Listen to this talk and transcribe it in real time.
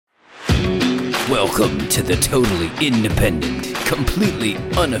Welcome to the totally independent, completely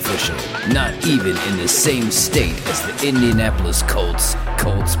unofficial, not even in the same state as the Indianapolis Colts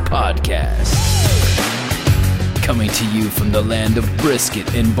podcast. Coming to you from the land of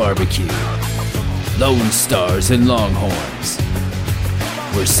brisket and barbecue, Lone Stars and Longhorns,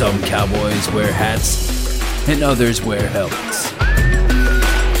 where some cowboys wear hats and others wear helmets.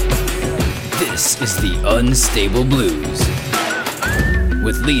 This is the Unstable Blues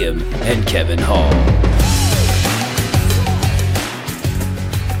with Liam and Kevin Hall.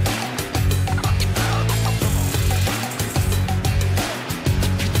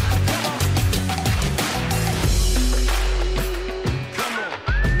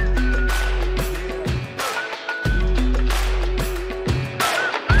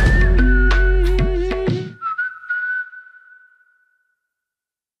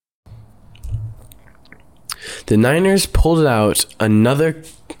 The Niners pulled out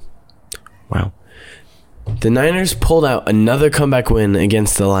another comeback win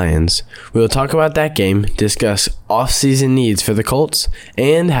against the Lions. We will talk about that game, discuss off-season needs for the Colts,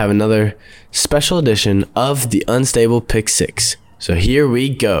 and have another special edition of the Unstable Pick 6. So here we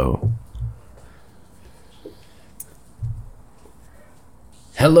go.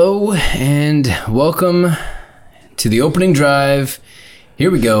 Hello and welcome to the opening drive.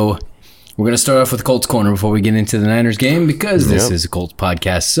 Here we go. We're going to start off with Colts Corner before we get into the Niners game because this is a Colts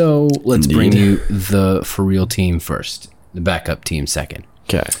podcast. So let's bring you the for real team first, the backup team second.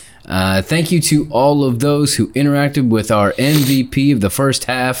 Okay. Thank you to all of those who interacted with our MVP of the first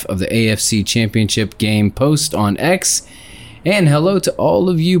half of the AFC Championship game post on X. And hello to all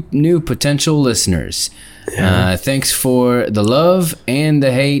of you new potential listeners. Thanks for the love and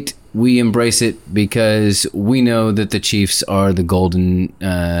the hate. We embrace it because we know that the Chiefs are the golden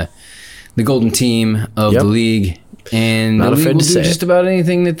team of the league, and Not the league afraid will to do say just it. about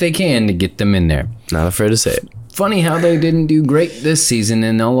anything that they can to get them in there. Not afraid to say it. Funny how they didn't do great this season,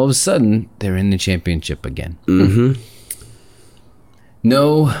 and all of a sudden, they're in the championship again. Mm-hmm.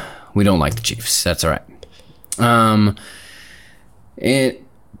 No, we don't like the Chiefs. That's all right. And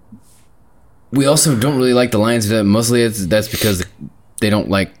we also don't really like the Lions. Mostly that's because they don't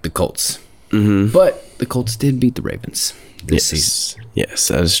like the Colts. Mm-hmm. But the Colts did beat the Ravens this season. Yes,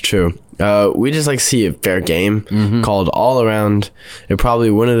 that is true. We just like to see a fair game called all around. It probably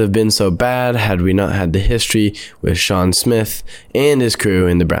wouldn't have been so bad had we not had the history with Sean Smith and his crew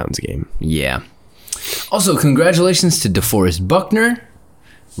in the Browns game. Yeah. Also, congratulations to DeForest Buckner,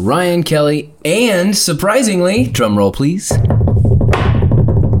 Ryan Kelly, and surprisingly, drum roll please,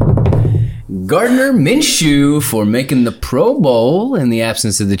 Gardner Minshew for making the Pro Bowl in the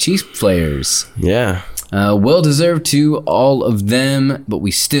absence of the Chiefs players. Yeah. Well deserved to all of them, but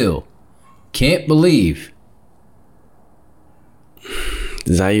we still can't believe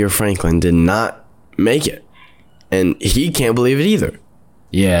Zaire Franklin did not make it. And he can't believe it either.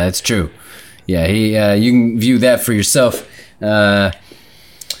 Yeah, that's true. Yeah, you can view that for yourself. He led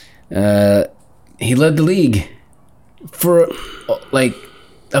the league for like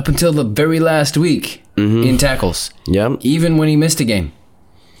up until the very last week in tackles. Yep. Even when he missed a game.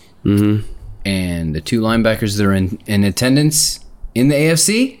 Mm-hmm. And the two linebackers that are in attendance in the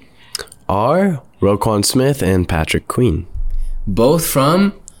AFC are Roquan Smith and Patrick Queen. Both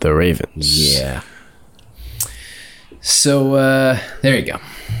from the Ravens. Yeah. So, there you go.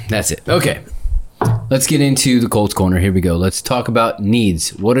 That's it. Okay. Let's get into the Colts Corner. Here we go. Let's talk about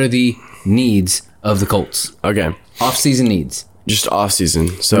needs. What are the needs of the Colts? Okay. Off-season needs. Just off-season.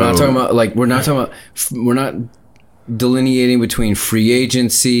 So we're not delineating between free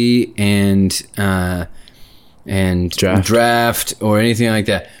agency and draft or anything like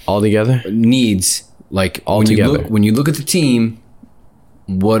that. All together? Needs. Like all together. When you look at the team,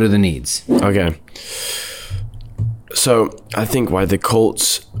 what are the needs? Okay. So I think why the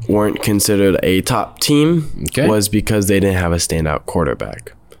Colts weren't considered a top team was because they didn't have a standout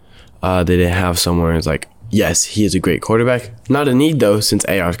quarterback. They didn't have someone who's like, yes, he is a great quarterback. Not a need, though, since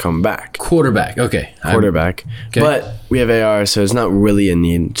AR's come back. Quarterback, okay. Quarterback. But we have AR, so it's not really a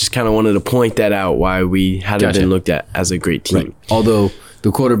need. Just kind of wanted to point that out, why we hadn't been looked at as a great team. Right. Although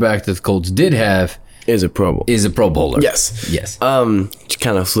the quarterback that the Colts did have is a Pro Bowl. Is a Pro Bowler. Yes. Yes. Just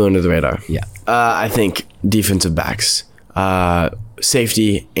kind of flew under the radar. Yeah. I think defensive backs,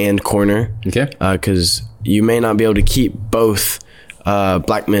 safety and corner. Okay. Because you may not be able to keep both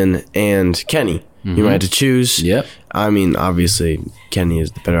Blackman and Kenny. Mm-hmm. You might have to choose. Yep. I mean, obviously, Kenny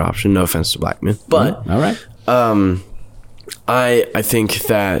is the better option. No offense to Blackman. But all right. I think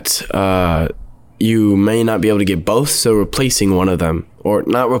that you may not be able to get both, so replacing one of them, or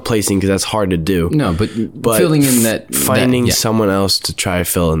not replacing because that's hard to do. No, but filling in that, finding someone else to try to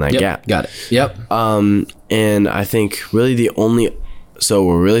fill in that gap. Got it. Yep. And I think really so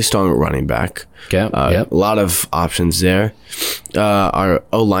we're really strong at running back. A lot of options there. Our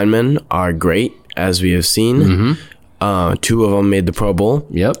O linemen are great, as we have seen. 2 of them made the Pro Bowl.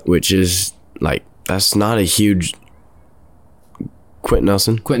 Yep. Which is like, that's not a huge. Quentin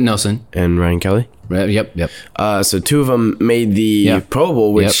Nelson and Ryan Kelly. Yep. So 2 of them made the Pro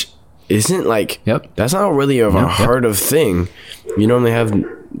Bowl, which isn't like, that's not really a heard of thing. You normally have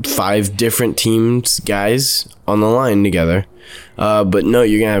 5 different teams, guys on the line together. But no,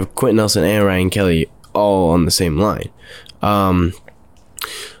 you're going to have Quentin Nelson and Ryan Kelly all on the same line. And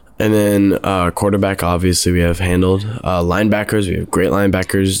then quarterback, obviously, we have handled. Linebackers, we have great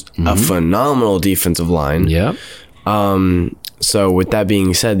linebackers, a phenomenal defensive line. Yeah. So with that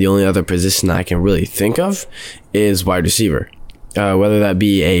being said, the only other position I can really think of is wide receiver. Whether that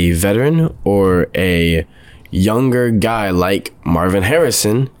be a veteran or a younger guy like Marvin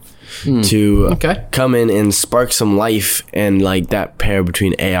Harrison to come in and spark some life, and like that pair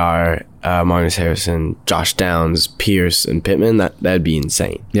between AR, Marvin Harrison, Josh Downs, Pierce, and Pittman, that'd be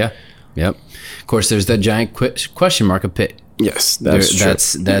insane. Yeah. Yep. Of course, there's that giant question mark of Pitt. Yes, that's true.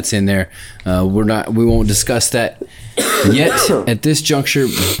 That's in there. We won't discuss that yet at this juncture,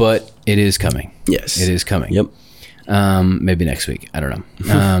 but it is coming. Yes, it is coming. Yep. Maybe next week. I don't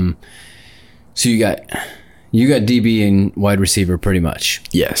know. So you got DB and wide receiver pretty much.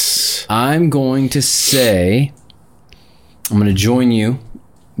 Yes. I'm going to say I'm going to join you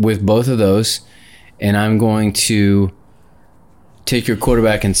with both of those, and I'm going to take your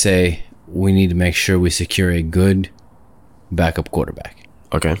quarterback and say we need to make sure we secure a good backup quarterback.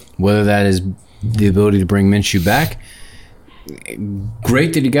 Okay. Whether that is the ability to bring Minshew back,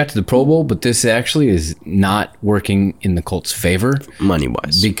 great that he got to the Pro Bowl, but this actually is not working in the Colts' favor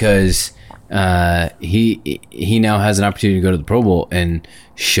money-wise, because he now has an opportunity to go to the Pro Bowl and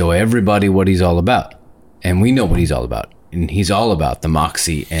show everybody what he's all about, and we know what he's all about. And he's all about the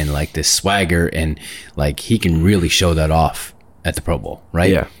moxie and like this swagger, and like he can really show that off at the Pro Bowl,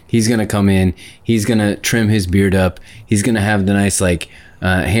 right? Yeah. He's going to come in, he's going to trim his beard up, he's going to have the nice like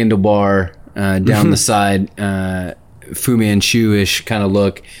handlebar down the side, Fu Manchu-ish kind of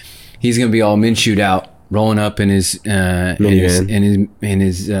look. He's going to be all Minshew'd out, rolling up in his van.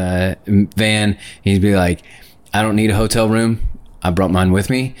 He's be like, I don't need a hotel room, I brought mine with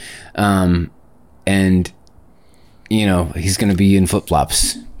me. And you know, he's going to be in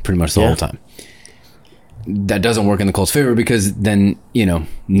flip-flops pretty much the whole time. That doesn't work in the Colts' favor, because then, you know,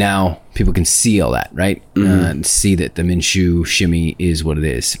 now people can see all that, right? See that the Minshew shimmy is what it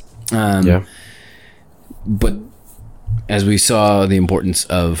is. But as we saw the importance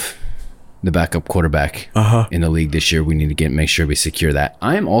of the backup quarterback in the league this year, we need to make sure we secure that.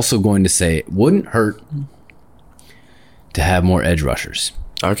 I am also going to say it wouldn't hurt to have more edge rushers.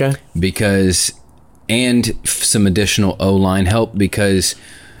 Okay. And some additional O-line help, because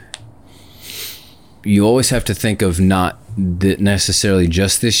you always have to think of not necessarily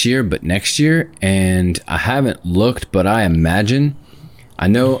just this year, but next year. And I haven't looked, but I imagine, I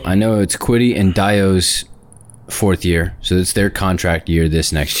know it's Kwity and Dio's 4th year, so it's their contract year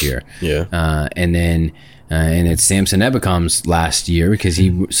this next year. Yeah. And then and it's Samson Ebekom's last year, because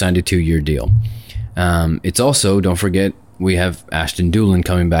he signed a 2-year deal. It's also, don't forget, we have Ashton Doolin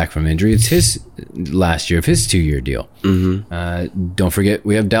coming back from injury. It's his last year of his 2-year deal. Don't forget,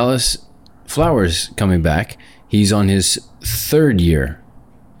 we have Dallas Flowers coming back. He's on his 3rd year.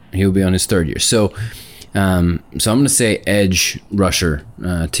 He'll be on his 3rd year. So I'm going to say edge rusher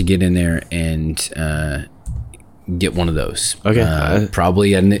to get in there and get one of those. Okay.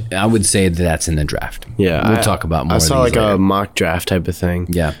 Probably, and I would say that's in the draft. Yeah. We'll talk about more. I saw like later. A mock draft type of thing.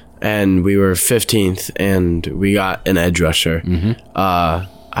 Yeah. And we were 15th, and we got an edge rusher. I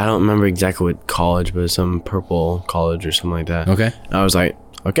don't remember exactly what college, but some purple college or something like that. Okay. I was like,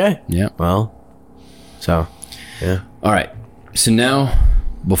 okay. Yeah. Well, so, yeah. All right. So now,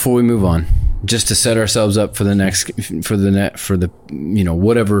 before we move on, just to set ourselves up for the you know,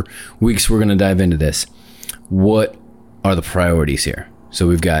 whatever weeks we're going to dive into this, what are the priorities here? So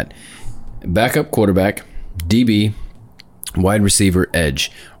we've got backup quarterback, DB, wide receiver,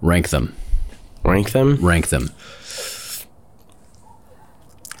 edge. Rank them. Rank them? Rank them.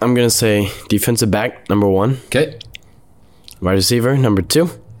 I'm going to say defensive back, number 1. Okay. Wide receiver, number 2.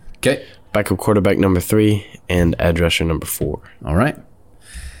 Okay. Backup quarterback, number 3. And edge rusher, number 4. All right.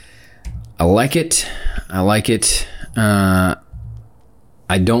 I like it. I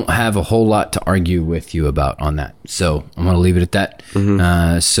I don't have a whole lot to argue with you about on that. So I'm going to leave it at that.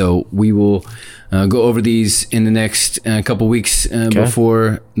 So we will go over these in the next couple weeks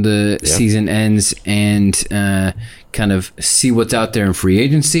before the season ends and kind of see what's out there in free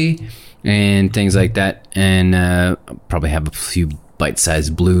agency and things like that. And probably have a few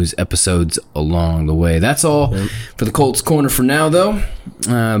bite-sized Blues episodes along the way. That's all for the Colts Corner for now, though.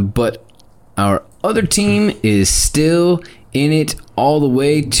 But our other team is still in it all the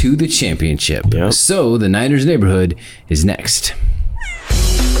way to the championship. Yep. So the Niners neighborhood is next.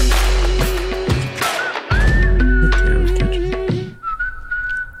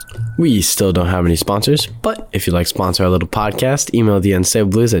 We still don't have any sponsors, but if you'd like to sponsor our little podcast, email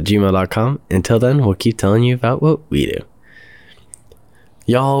theunstabledblues@gmail.com. Until then, we'll keep telling you about what we do.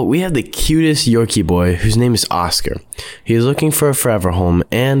 Y'all, we have the cutest Yorkie boy whose name is Oscar. He is looking for a forever home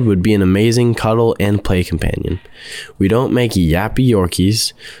and would be an amazing cuddle and play companion. We don't make yappy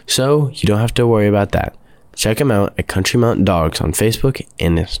Yorkies, so you don't have to worry about that. Check him out at Country Mountain Dogs on Facebook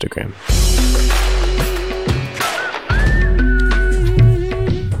and Instagram.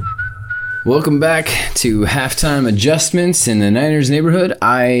 Welcome back to Halftime Adjustments in the Niners neighborhood.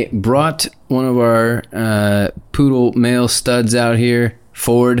 I brought one of our poodle male studs out here,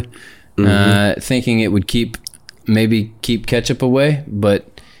 Ford, thinking it would keep Ketchup away,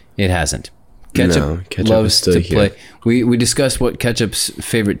 but it hasn't. Ketchup loves to play. We discussed what Ketchup's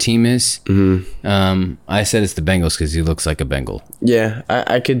favorite team is. I said it's the Bengals because he looks like a Bengal. Yeah,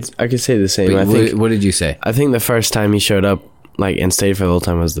 I could say the same. What did you say? I think the first time he showed up and stayed for the whole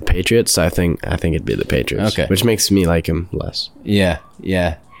time was the Patriots. So I think it'd be the Patriots. Okay, which makes me like him less. Yeah.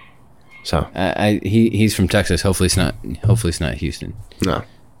 So he's from Texas. Hopefully it's not Houston. No.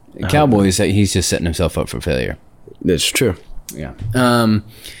 Cowboys. He's just setting himself up for failure. That's true. Yeah.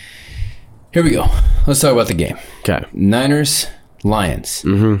 Here we go. Let's talk about the game. Okay. Niners, Lions.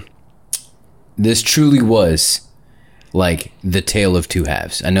 This truly was like the tale of two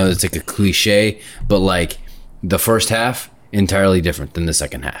halves. I know it's like a cliche, but like the first half entirely different than the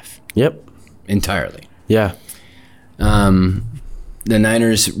second half. Yep. Entirely. Yeah. The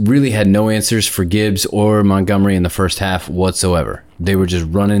Niners really had no answers for Gibbs or Montgomery in the first half whatsoever. They were just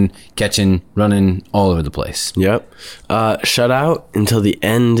running, catching, running all over the place. Yep. Shut out until the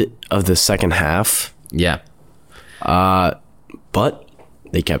end of the second half. Yeah. But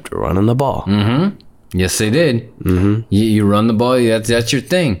they kept running the ball. Yes, they did. You run the ball. That's your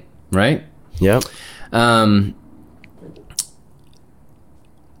thing, right? Yep.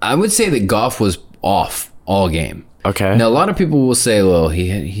 I would say that Goff was off all game. Okay. Now a lot of people will say, "Well,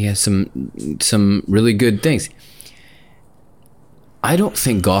 he has some really good things." I don't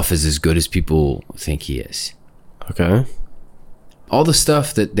think Goff is as good as people think he is. Okay. All the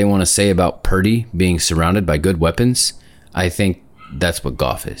stuff that they want to say about Purdy being surrounded by good weapons, I think that's what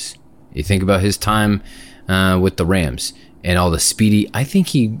Goff is. You think about his time with the Rams and all the speedy. I think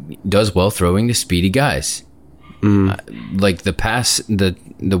he does well throwing to speedy guys. Like the pass, the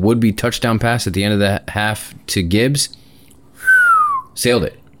would-be touchdown pass at the end of the half to Gibbs, sailed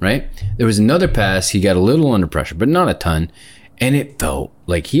it, right? There was another pass, he got a little under pressure, but not a ton, and it felt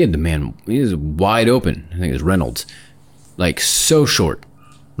like he had the man, he was wide open. I think it was Reynolds. Like, so short,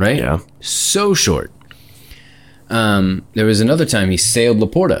 right? Yeah. So short. There was another time he sailed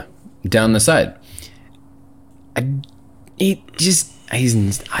Laporta down the side. I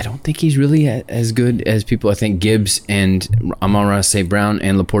don't think he's really as good as people. I think Gibbs and Amon-Ra St. Brown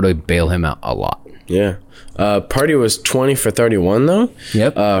and Laporta bail him out a lot. Yeah. Purdy was 20 for 31, though.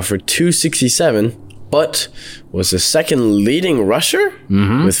 Yep. For 267, but was the second leading rusher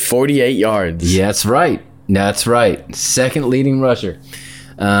with 48 yards. Yeah, that's right. Second leading rusher.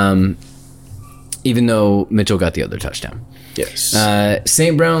 Even though Mitchell got the other touchdown. Yes.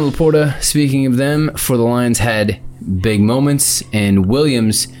 St. Brown and Laporta, speaking of them, for the Lions had big moments, and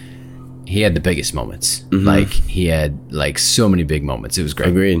Williams, he had the biggest moments. Like, he had so many big moments. It was great.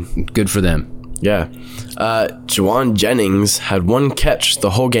 Agreed. Good for them. Yeah. Juwan Jennings had one catch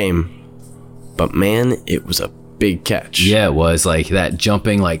the whole game, but man, it was a big catch. Yeah, it was like that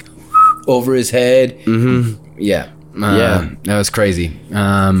jumping over his head. Yeah. That was crazy.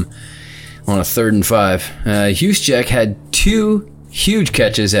 On a 3rd and 5, Juszczyk had 2 huge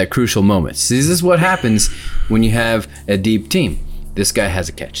catches at crucial moments. This is what happens when you have a deep team. This guy has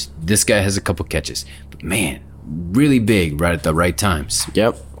a catch. This guy has a couple catches. But man, really big right at the right times.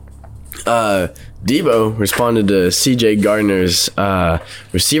 Yep. Debo responded to CJ Gardner's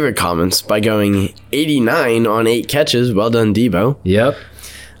receiver comments by going 89 on 8 catches. Well done, Debo. Yep.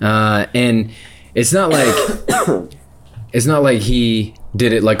 And it's not like he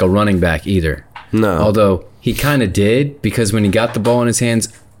did it like a running back either. No. Although he kind of did, because when he got the ball in his hands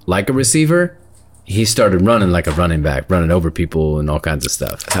like a receiver, he started running like a running back, running over people and all kinds of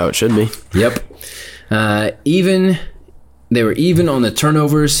stuff. That's how it should be. Yep. They were even on the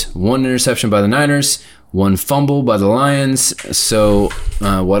turnovers. 1 interception by the Niners, 1 fumble by the Lions. So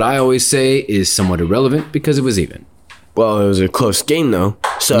what I always say is somewhat irrelevant because it was even. Well, it was a close game, though.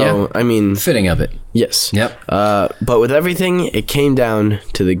 So, Yeah. I mean... Fitting of it. Yes. Yep. But with everything, it came down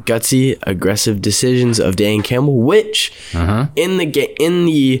to the gutsy, aggressive decisions of Dan Campbell, which in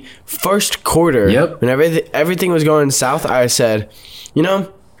the first quarter, Yep. when everything was going south, I said, you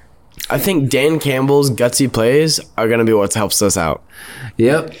know, I think Dan Campbell's gutsy plays are going to be what helps us out.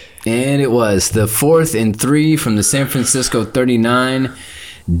 Yep. And it was the 4th and 3 from the San Francisco 39,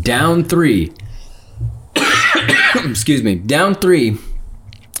 down 3. Excuse me. Down 3,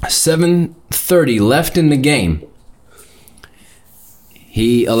 7:30 left in the game.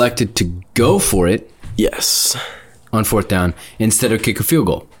 He elected to go for it Yes. on 4th down instead of kick a field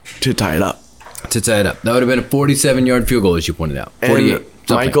goal To tie it up. That would have been a 47-yard field goal, as you pointed out. 48. And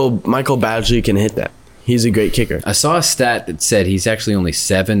something. Michael Badgley can hit that. He's a great kicker. I saw a stat that said he's actually only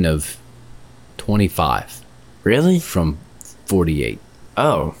 7 of 25 Really? from 48.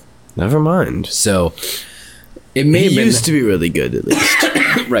 Oh, never mind. So it may have He been used to be really good, at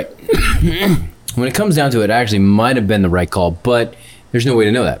least. right. When it comes down to it, it actually might have been the right call, but there's no way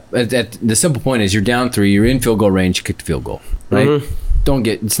to know that. The simple point is, you're down 3, you're in field goal range, kick the field goal, right?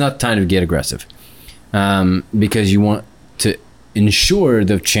 It's not time to get aggressive, because you want to ensure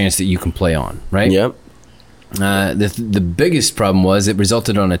the chance that you can play on, right? Yep. The biggest problem was it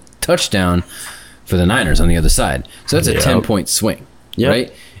resulted on a touchdown for the Niners on the other side. So that's a 10-point swing,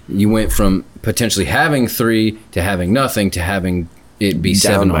 right? You went from potentially having 3 to having nothing to having it be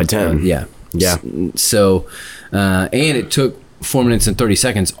Down 7 by on 10. Yeah. So, and it took 4 minutes and 30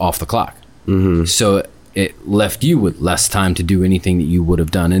 seconds off the clock. So it left you with less time to do anything that you would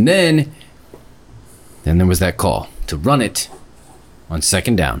have done. And then there was that call to run it on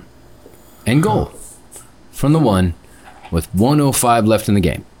 2nd down and goal from the 1 with 1:05 left in the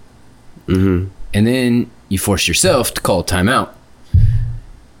game. And then you force yourself to call timeout.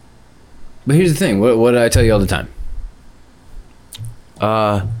 But here's the thing. What do I tell you all the time?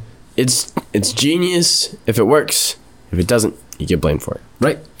 It's genius if it works. If it doesn't, you get blamed for it.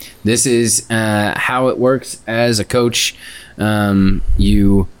 Right. This is how it works as a coach.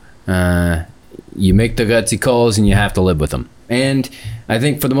 You make the gutsy calls and you have to live with them. And I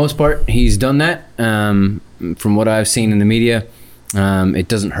think for the most part, he's done that. From what I've seen in the media, it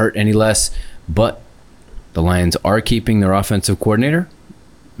doesn't hurt any less. But the Lions are keeping their offensive coordinator.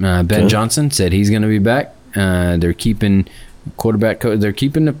 Ben Johnson said he's going to be back. They're keeping quarterback coach. They're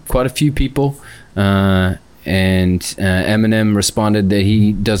keeping quite a few people. And Eminem responded that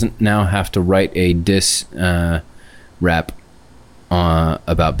he doesn't now have to write a diss rap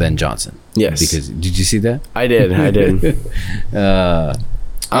about Ben Johnson. Yes. Because did you see that? I did. All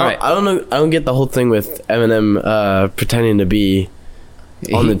right. I don't know. I don't get the whole thing with Eminem pretending to be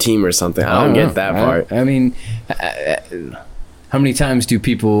on the team or something. I don't get that part. I mean, how many times do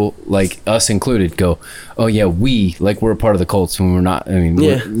people, like us included, go, "Oh yeah, we're a part of the Colts," when we're not? I mean,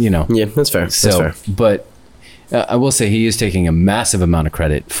 Yeah, that's fair. So, that's fair. But I will say he is taking a massive amount of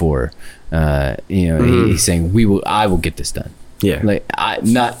credit for, he's saying I will get this done. Yeah. Like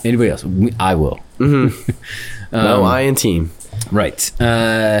not anybody else. I will. No, I and team. Right.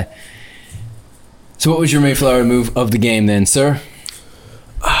 So what was your Mayflower move of the game then, sir?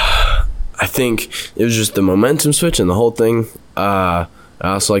 I think it was just the momentum switch and the whole thing. I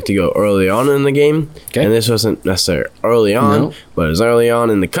also like to go early on in the game. Okay. And this wasn't necessarily early on, No. but it was early on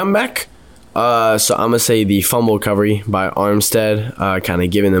in the comeback. So I'm going to say the fumble recovery by Armstead, kind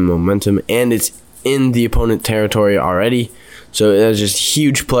of giving them momentum. And it's in the opponent territory already. So it was just a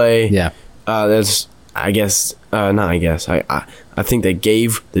huge play. Yeah. I think they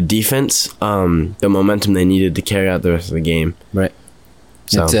gave the defense the momentum they needed to carry out the rest of the game. Right.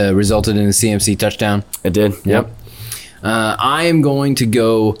 So It resulted in a CMC touchdown. it did. Yep. I am going to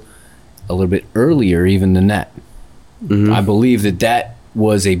go a little bit earlier even than that. I believe that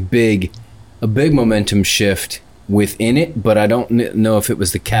was a big momentum shift within it, but I don't know if it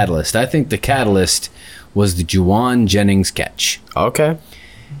was the catalyst. I think the catalyst was the Juwan Jennings catch. Okay.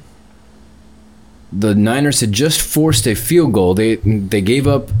 The Niners had just forced a field goal. They gave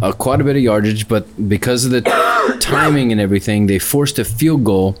up quite a bit of yardage, but because of the timing and everything, they forced a field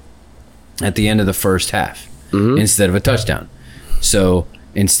goal at the end of the first half instead of a touchdown. So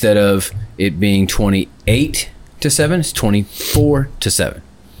instead of it being 28-7, it's 24-7.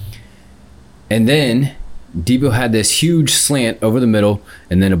 And then Debo had this huge slant over the middle,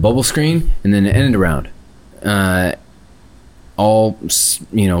 and then a bubble screen, and then an end around. all,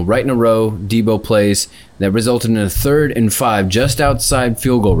 right in a row, Debo plays that resulted in a 3rd and 5 just outside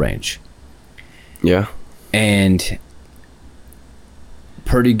field goal range. Yeah. And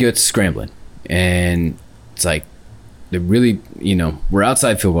Purdy gets scrambling. And it's like, they really, we're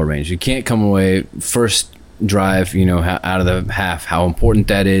outside field goal range. You can't come away first drive, out of the half, how important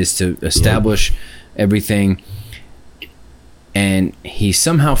that is to establish everything. And he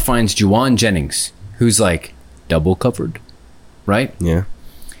somehow finds Juwan Jennings, who's like double covered, right? Yeah.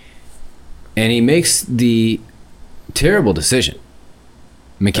 And he makes the terrible decision,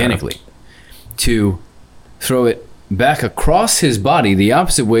 mechanically, to throw it back across his body, the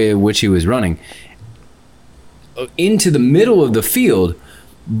opposite way in which he was running, into the middle of the field.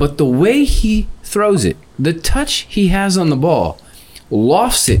 But the way he throws it, the touch he has on the ball,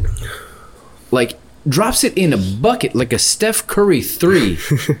 lofts it, like drops it in a bucket like a Steph Curry 3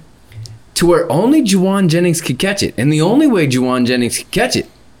 to where only Juwan Jennings could catch it. And the only way Juwan Jennings could catch it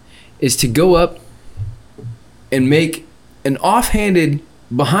is to go up and make an offhanded,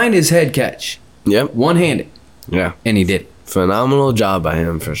 behind his head catch. Yep. One-handed. Yeah. And he did. Phenomenal job by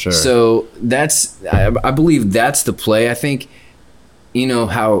him, for sure. So I believe that's the play. I think,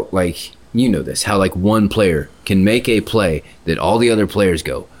 how, this, how one player can make a play that all the other players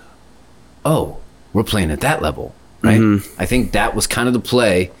go, oh, we're playing at that level, right? Mm-hmm. I think that was kind of the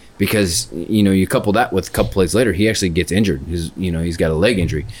play because, you couple that with a couple plays later, he actually gets injured. He's got a leg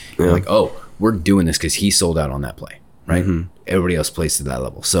injury. Yeah. You're like, oh, we're doing this because he sold out on that play, right? Mm-hmm. Everybody else plays to that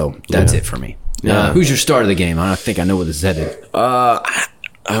level. So that's it for me. Yeah. Who's your start of the game? I think I know where this is headed. I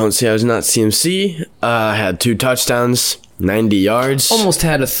don't see. I was not CMC. Had 2 touchdowns, 90 yards. Almost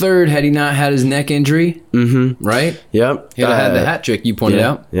had a third had he not had his neck injury. Mm-hmm. Right? Yep. He'd have had the hat trick you pointed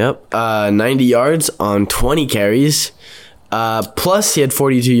out. Yep. 90 yards on 20 carries. Plus, he had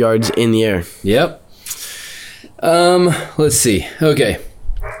 42 yards in the air. Yep. Let's see. Okay.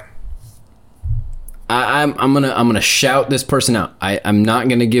 I'm gonna shout this person out. I'm not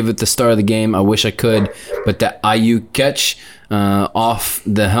gonna give it the start of the game. I wish I could, but that Ayuk catch off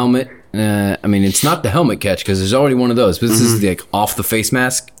the helmet. It's not the helmet catch because there's already one of those. But this is like off the face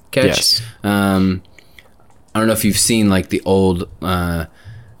mask catch. Yes. I don't know if you've seen like the old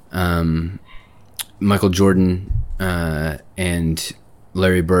Michael Jordan and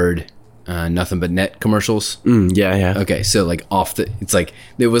Larry Bird. Nothing but net commercials. Yeah. Okay, so like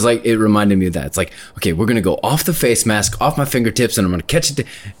it reminded me of that. It's like, okay, we're gonna go off the face mask, off my fingertips, and I'm gonna catch it.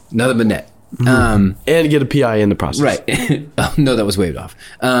 Nothing but net. And get a PI in the process. Right. Oh, no, that was waved off.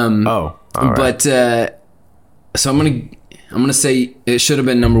 All right. But so I'm gonna say it should have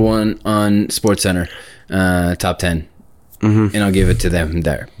been number 1 on SportsCenter, top 10, and I'll give it to them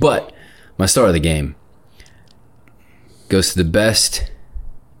there. But my star of the game goes to the best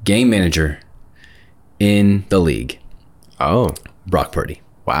game manager in the league. Oh, Brock Purdy.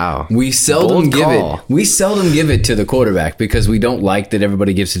 Wow. We seldom give it to the quarterback because we don't like that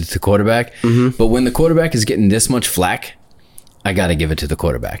everybody gives it to the quarterback. Mm-hmm. But when the quarterback is getting this much flack, I got to give it to the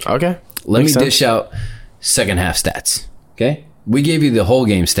quarterback. Okay. Let me dish out second half stats. Okay? We gave you the whole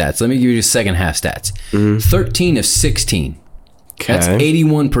game stats. Let me give you second half stats. 13 of 16. Okay. That's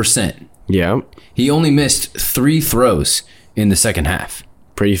 81%. Yeah. He only missed 3 throws in the second half.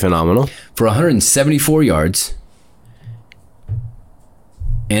 Pretty phenomenal. For 174 yards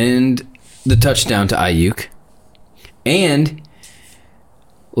and the touchdown to Ayuk. And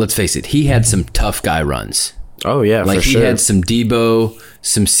let's face it, he had some tough guy runs. Oh, yeah, like for sure. He had some Debo,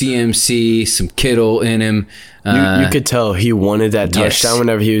 some CMC, some Kittle in him. You could tell he wanted that touchdown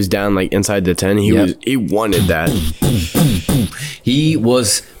whenever he was down like inside the 10. He wanted that. He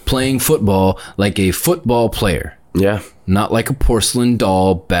was playing football like a football player. Yeah. Not like a porcelain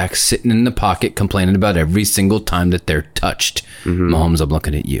doll back sitting in the pocket complaining about every single time that they're touched. Mahomes, I'm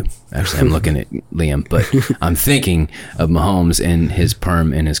looking at you. Actually, I'm looking at Liam, but I'm thinking of Mahomes and his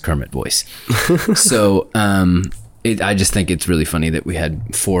perm and his Kermit voice. So I just think it's really funny that we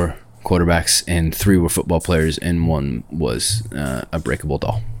had 4 quarterbacks and 3 were football players and 1 was a breakable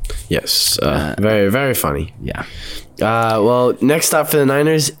doll. Yes. Very, very funny. Yeah. Well, next up for the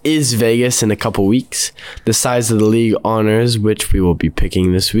Niners is Vegas in a couple weeks. The size of the league honors, which we will be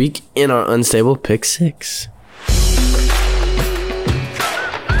picking this week in our unstable pick 6.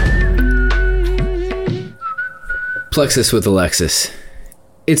 Plexus with Alexis.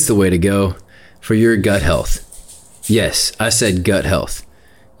 It's the way to go for your gut health. Yes, I said gut health.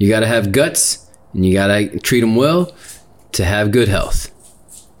 You got to have guts and you got to treat them well to have good health.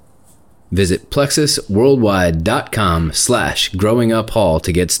 Visit plexusworldwide.com/growinguphall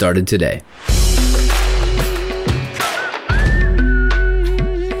to get started today.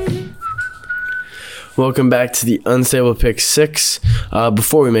 Welcome back to the Unstable Pick 6.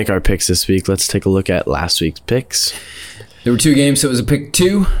 Before we make our picks this week, let's take a look at last week's picks. There were 2 games, so it was a pick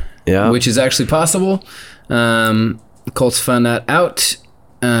 2, which is actually possible. Colts found that out.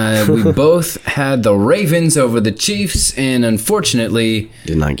 We both had the Ravens over the Chiefs, and unfortunately,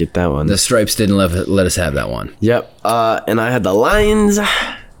 did not get that one. The Stripes didn't let us have that one. Yep. And I had the Lions.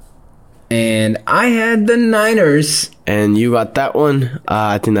 And I had the Niners. And you got that one.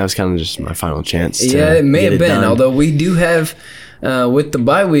 I think that was kind of just my final chance. Yeah, it may have been. Although we do have, with the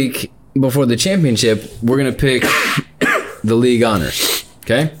bye week before the championship, we're going to pick the league honors.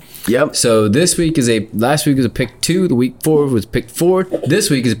 Okay? Yep. So last week was a pick 2. The week 4 was pick 4. This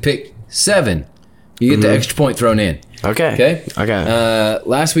week is a pick 7. You get the extra point thrown in. Okay.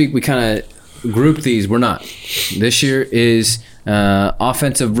 Last week we kind of grouped these. We're not. This year is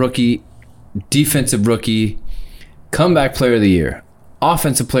offensive rookie, defensive rookie, comeback player of the year,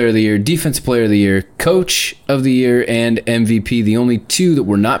 offensive player of the year, defensive player of the year, coach of the year, and MVP. The only 2 that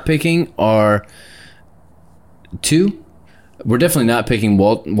we're not picking are 2. We're definitely not picking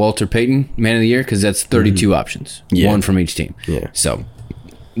Walter Payton, man of the year, because that's 32 options, 1 from each team. Yeah. So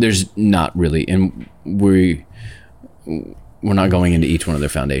there's not really, and we're not going into each one of their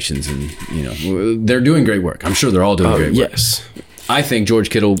foundations, and they're doing great work. I'm sure they're all doing great work. Yes. I think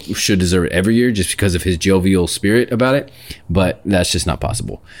George Kittle should deserve it every year just because of his jovial spirit about it, but that's just not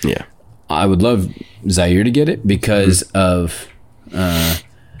possible. Yeah. I would love Zaire to get it because of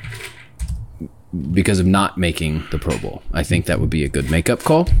not making the Pro Bowl. I think that would be a good makeup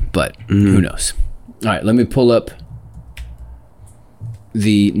call, but who knows? All right, let me pull up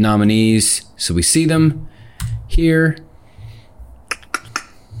the nominees so we see them here.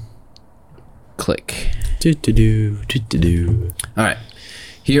 Click. All right,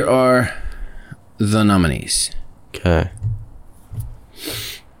 here are the nominees. Okay.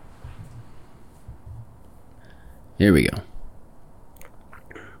 Here we go.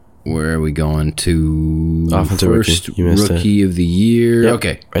 Where are we going to? Offensive first rookie of the year. Yep,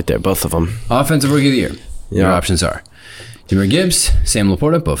 okay, right there, both of them. Offensive rookie of the year. Yeah. Your options are Jahmyr Gibbs, Sam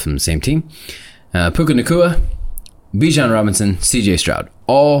Laporta, both from the same team, Puka Nacua, Bijan Robinson, CJ Stroud.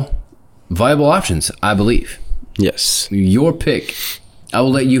 All viable options, I believe. Yes. Your pick. I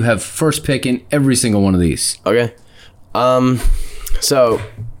will let you have first pick in every single one of these. Okay. So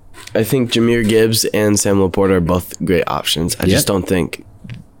I think Jahmyr Gibbs and Sam Laporta are both great options. I just don't think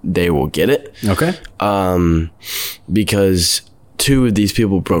they will get it. Okay. Because 2 of these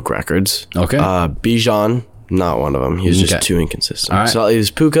people broke records. Okay. Bijan, not one of them. He was just too inconsistent. All right. So it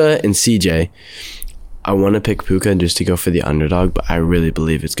was Puka and CJ. I want to pick Puka just to go for the underdog, but I really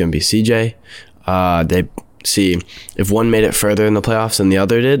believe it's going to be CJ. If one made it further in the playoffs than the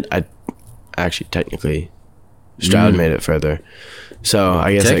other did, technically Stroud made it further. So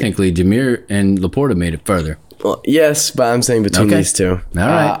I guess technically Jahmyr and Laporta made it further. Well, yes, but I'm saying between these 2. All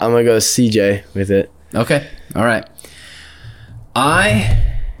right. I'm going to go CJ with it. Okay. All right.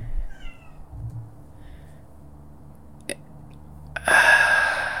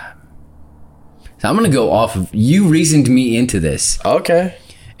 So I'm going to go off of, you reasoned me into this. Okay.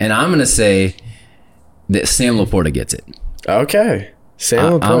 And I'm going to say that Sam Laporta gets it. Okay.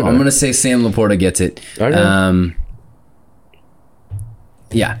 Sam Laporta. I'm going to say Sam Laporta gets it. Okay.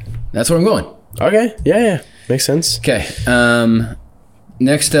 Yeah, that's where I'm going. Okay. Yeah. Makes sense. Okay.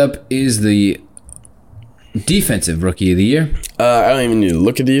 Next up is the defensive rookie of the year. I don't even need to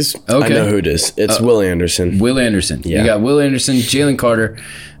look at these. Okay. I know who it is. It's Will Anderson. Will Anderson. Yeah. You got Will Anderson, Jalen Carter,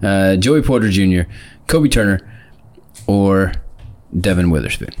 Joey Porter Jr., Kobe Turner, or Devin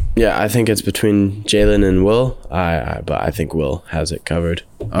Witherspoon. Yeah, I think it's between Jalen and Will. But I think Will has it covered.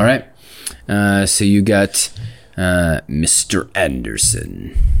 All right. So you got Mr.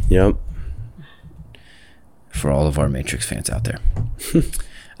 Anderson. Yep. For all of our Matrix fans out there.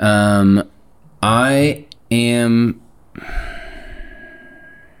 I am...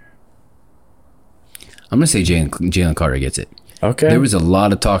 I'm going to say Jalen Carter gets it. Okay. There was a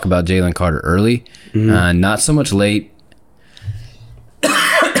lot of talk about Jalen Carter early. Not so much late.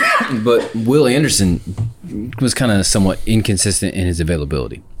 But Will Anderson was kind of somewhat inconsistent in his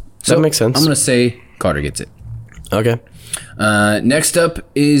availability. So that makes sense. I'm going to say Carter gets it. Okay. Next up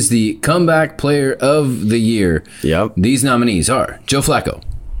is the comeback player of the year. Yep. These nominees are Joe Flacco,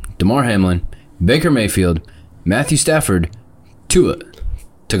 Damar Hamlin, Baker Mayfield, Matthew Stafford, Tua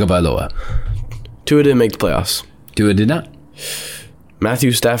Tagovailoa. Tua didn't make the playoffs. Tua did not.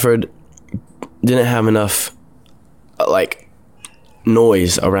 Matthew Stafford didn't have enough,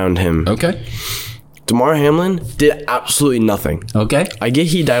 noise around him. Okay. Damar Hamlin did absolutely nothing. Okay. I get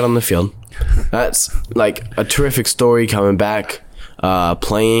he died on the field. That's a terrific story coming back,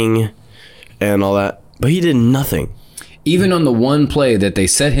 playing, and all that. But he did nothing. Even on the one play that they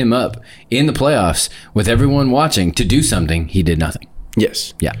set him up in the playoffs with everyone watching to do something, he did nothing.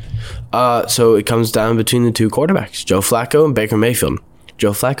 Yes. Yeah. So it comes down between the two quarterbacks, Joe Flacco and Baker Mayfield.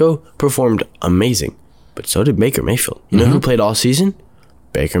 Joe Flacco performed amazing, but so did Baker Mayfield. You know who played all season?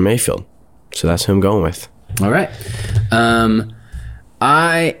 Baker Mayfield. So that's who I'm going with. All right.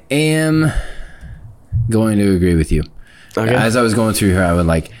 I am going to agree with you. Okay. As I was going through here,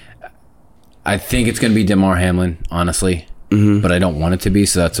 I think it's going to be DeMar Hamlin, honestly, but I don't want it to be,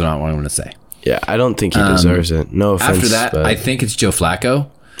 so that's not what I'm going to say. Yeah, I don't think he deserves it. No offense. After that, but... I think it's Joe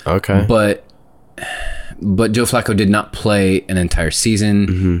Flacco. Okay. But Joe Flacco did not play an entire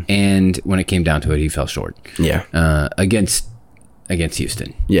season, and when it came down to it, he fell short. Yeah. Against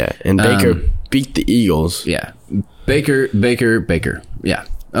Houston. Yeah, and Baker beat the Eagles. Yeah. Baker. Yeah.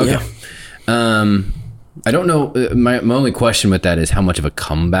 Okay. Yeah. I don't know. My only question with that is how much of a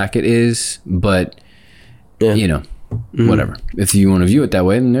comeback it is, but whatever. If you want to view it that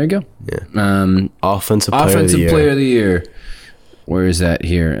way, then there you go. Yeah. Offensive player of the year. Where is that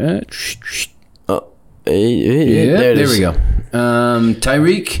here? There it is. There we go.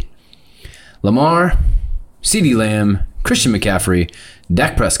 Tyreek, Lamar, CeeDee Lamb, Christian McCaffrey,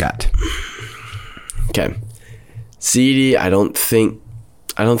 Dak Prescott. Okay. CeeDee, I don't think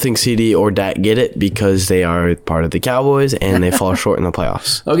CeeDee or Dak get it because they are part of the Cowboys and they fall short in the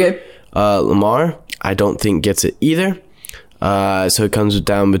playoffs. Okay. Lamar, I don't think gets it either. So it comes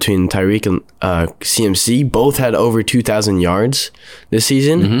down between Tyreek and CMC. Both had over 2,000 yards this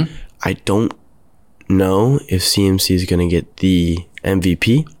season. I don't know if CMC is going to get the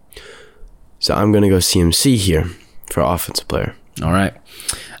MVP. So I'm going to go CMC here for offensive player. All right.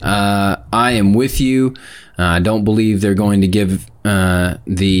 I am with you. I don't believe they're going to give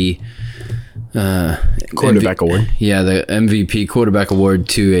the quarterback award. Yeah, the MVP quarterback award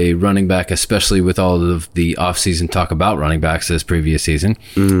to a running back, especially with all of the offseason talk about running backs this previous season.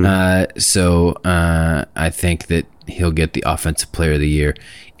 So I think that he'll get the offensive player of the year,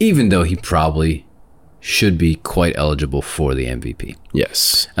 even though he probably should be quite eligible for the MVP.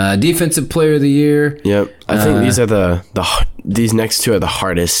 Yes. Defensive player of the year. Yep. I think these are these next two are the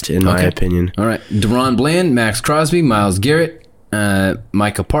hardest in my opinion. All right. DaRon Bland, Max Crosby, Myles Garrett,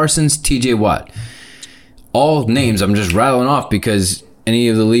 Micah Parsons, TJ Watt. All names I'm just rattling off because any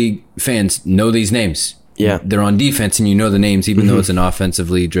of the league fans know these names. Yeah. They're on defense and you know the names even though it's an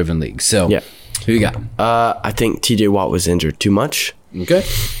offensively driven league. So, who you got? I think TJ Watt was injured too much. Okay.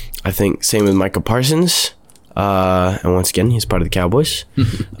 I think same with Micah Parsons. And once again, he's part of the Cowboys.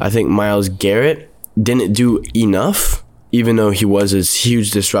 I think Myles Garrett didn't do enough, even though he was a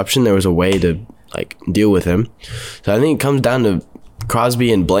huge disruption. There was a way to deal with him. So I think it comes down to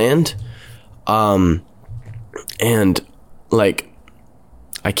Crosby and Bland. And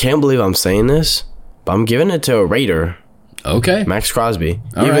I can't believe I'm saying this, but I'm giving it to a Raider. Okay. Max Crosby.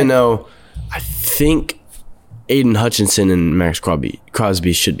 All even right. though I think Aiden Hutchinson and Max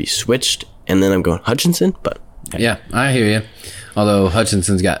Crosby should be switched, and then I'm going Hutchinson, but yeah, I hear you. Although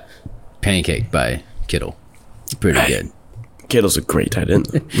Hutchinson's got pancaked by Kittle, pretty good. Kittle's a great tight end.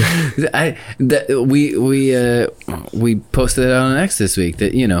 We posted it on X this week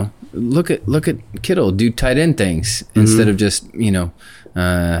that look at Kittle do tight end things instead of just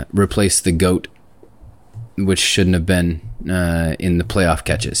replace the GOAT, which shouldn't have been in the playoff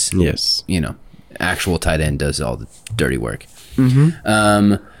catches. Yes, actual tight end does all the dirty work.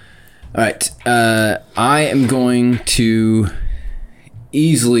 All right. I am going to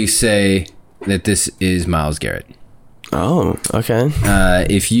easily say that this is Myles Garrett. Oh, okay.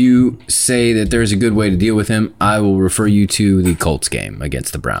 If you say that there's a good way to deal with him, I will refer you to the Colts game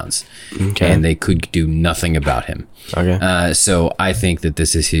against the Browns. Okay. And they could do nothing about him. Okay. So I think that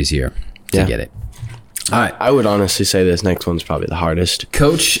this is his year to get it. All right. I would honestly say this next one's probably the hardest.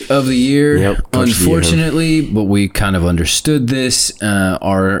 Coach of the year. Yep, Unfortunately, but we kind of understood this.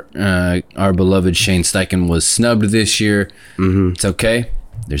 Our beloved Shane Steichen was snubbed this year. It's okay.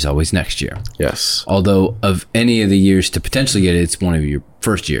 There's always next year. Yes. Although of any of the years to potentially get it, it's one of your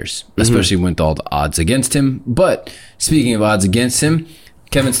first years, especially with all the odds against him. But speaking of odds against him,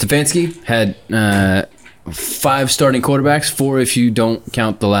 Kevin Stefanski had 5 starting quarterbacks, 4 if you don't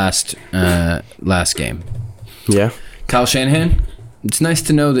count the last game. Yeah. Kyle Shanahan, it's nice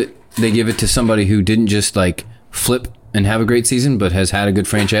to know that they give it to somebody who didn't just flip and have a great season, but has had a good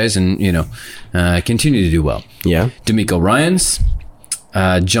franchise and continue to do well. Yeah. DeMeco Ryans,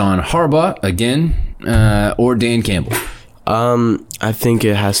 John Harbaugh again, or Dan Campbell. I think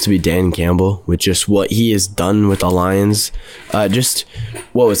it has to be Dan Campbell with just what he has done with the Lions. Just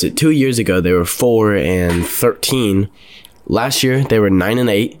what was it? 2 years ago they were 4-13. Last year they were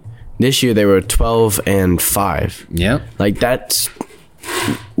 9-8. This year they were 12-5. Yeah. Like that's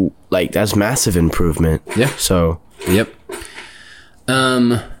massive improvement. Yeah. So. Yep.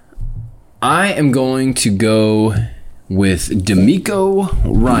 I am going to go with DeMeco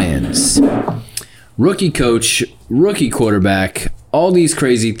Ryans. Rookie coach, rookie quarterback, all these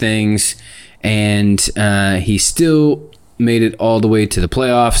crazy things, and he still made it all the way to the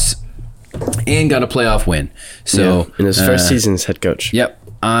playoffs and got a playoff win. So in his first season as head coach. Yep.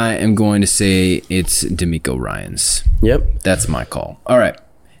 I am going to say it's DeMeco Ryans. Yep. That's my call. All right.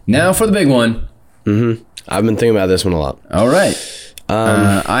 Now for the big one. Mm-hmm. I've been thinking about this one a lot. All right.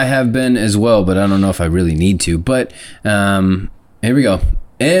 I have been as well, but I don't know if I really need to. But here we go.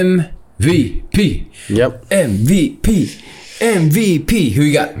 MVP. Yep. MVP. Who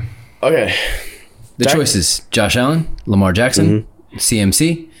you got? Okay. The choices: Josh Allen, Lamar Jackson,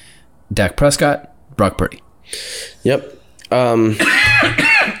 CMC, Dak Prescott, Brock Purdy. Yep.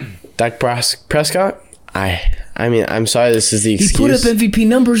 Dak Prescott. I mean, I'm sorry. This is the excuse. He put up MVP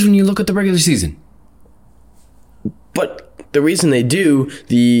numbers when you look at the regular season. But the reason they do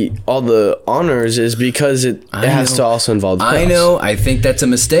all the honors is because it has to also involve the playoffs. I know. I think that's a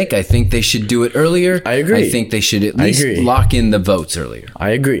mistake. I think they should do it earlier. I agree. I think they should at least lock in the votes earlier. I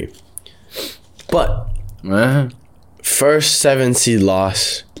agree. But first 7 seed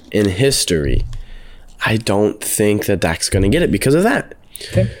loss in history, I don't think that Dak's going to get it because of that.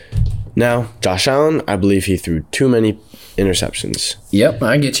 Okay. Now, Josh Allen, I believe he threw too many interceptions. Yep,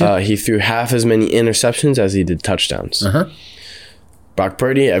 I get you. He threw half as many interceptions as he did touchdowns. Brock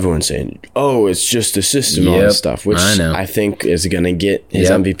Purdy, everyone's saying, oh, it's just the system and all this stuff, which I think is going to get his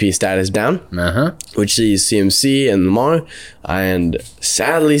MVP status down, which is CMC and Lamar. And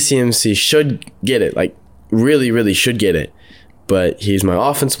sadly, CMC should get it, like really, really should get it. But he's my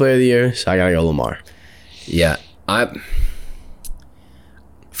offense player of the year, so I got to go Lamar. Yeah,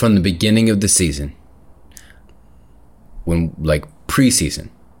 from the beginning of the season, when like preseason,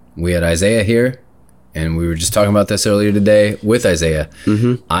 we had Isaiah here, and we were just talking about this earlier today with Isaiah.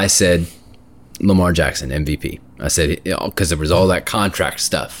 I said Lamar Jackson MVP. I said, because there was all that contract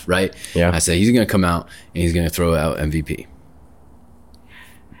stuff, right? Yeah. I said he's going to come out and he's going to throw out MVP,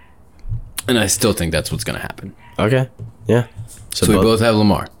 and I still think that's what's going to happen. Okay. Yeah. So we both have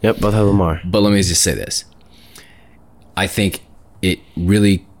Lamar. Yep, both have Lamar. But let me just say this: I think it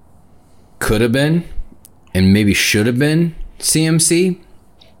really could have been, and maybe should have been, CMC.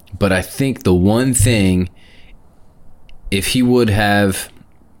 But I think the one thing, if he would have,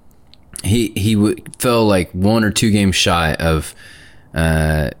 he would fell like 1 or 2 games shy of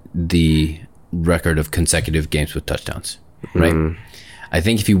the record of consecutive games with touchdowns, right? I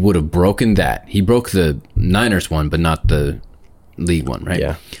think if he would have broken that, he broke the Niners one, but not the league one, right?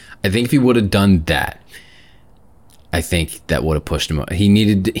 Yeah. I think if he would have done that, I think that would have pushed him up. He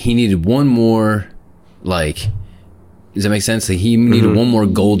needed one more, like, does that make sense? Like he needed one more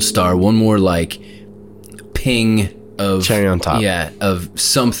gold star, one more like ping of cherry on top. Yeah, of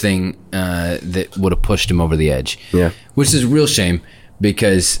something that would have pushed him over the edge. Yeah. Which is a real shame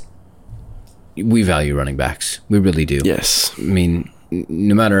because we value running backs. We really do. Yes. I mean,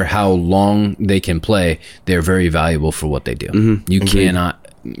 no matter how long they can play, they're very valuable for what they do. You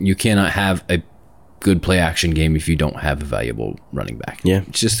cannot have a good play action game if you don't have a valuable running back. Yeah.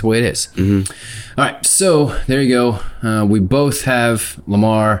 It's just the way it is. All right, so there you go. We both have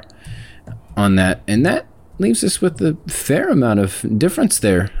Lamar on that, and that leaves us with a fair amount of difference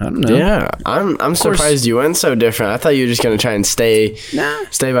there. I don't know. Yeah, I'm surprised you went so different. I thought you were just gonna try and stay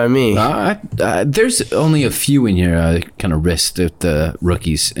by me. There's only a few in here I kind of risked at the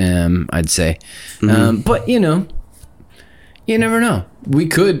rookies, I'd say. But you know, you never know. We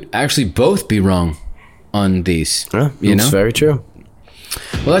could actually both be wrong on these. Yeah, it's very true.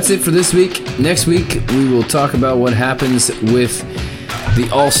 Well, that's it for this week. Next week, we will talk about what happens with the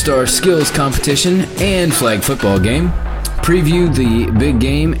All-Star Skills Competition and flag football game, preview the big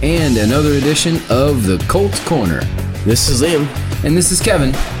game, and another edition of the Colts Corner. This is Liam. And this is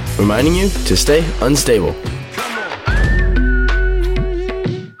Kevin. Reminding you to stay unstable.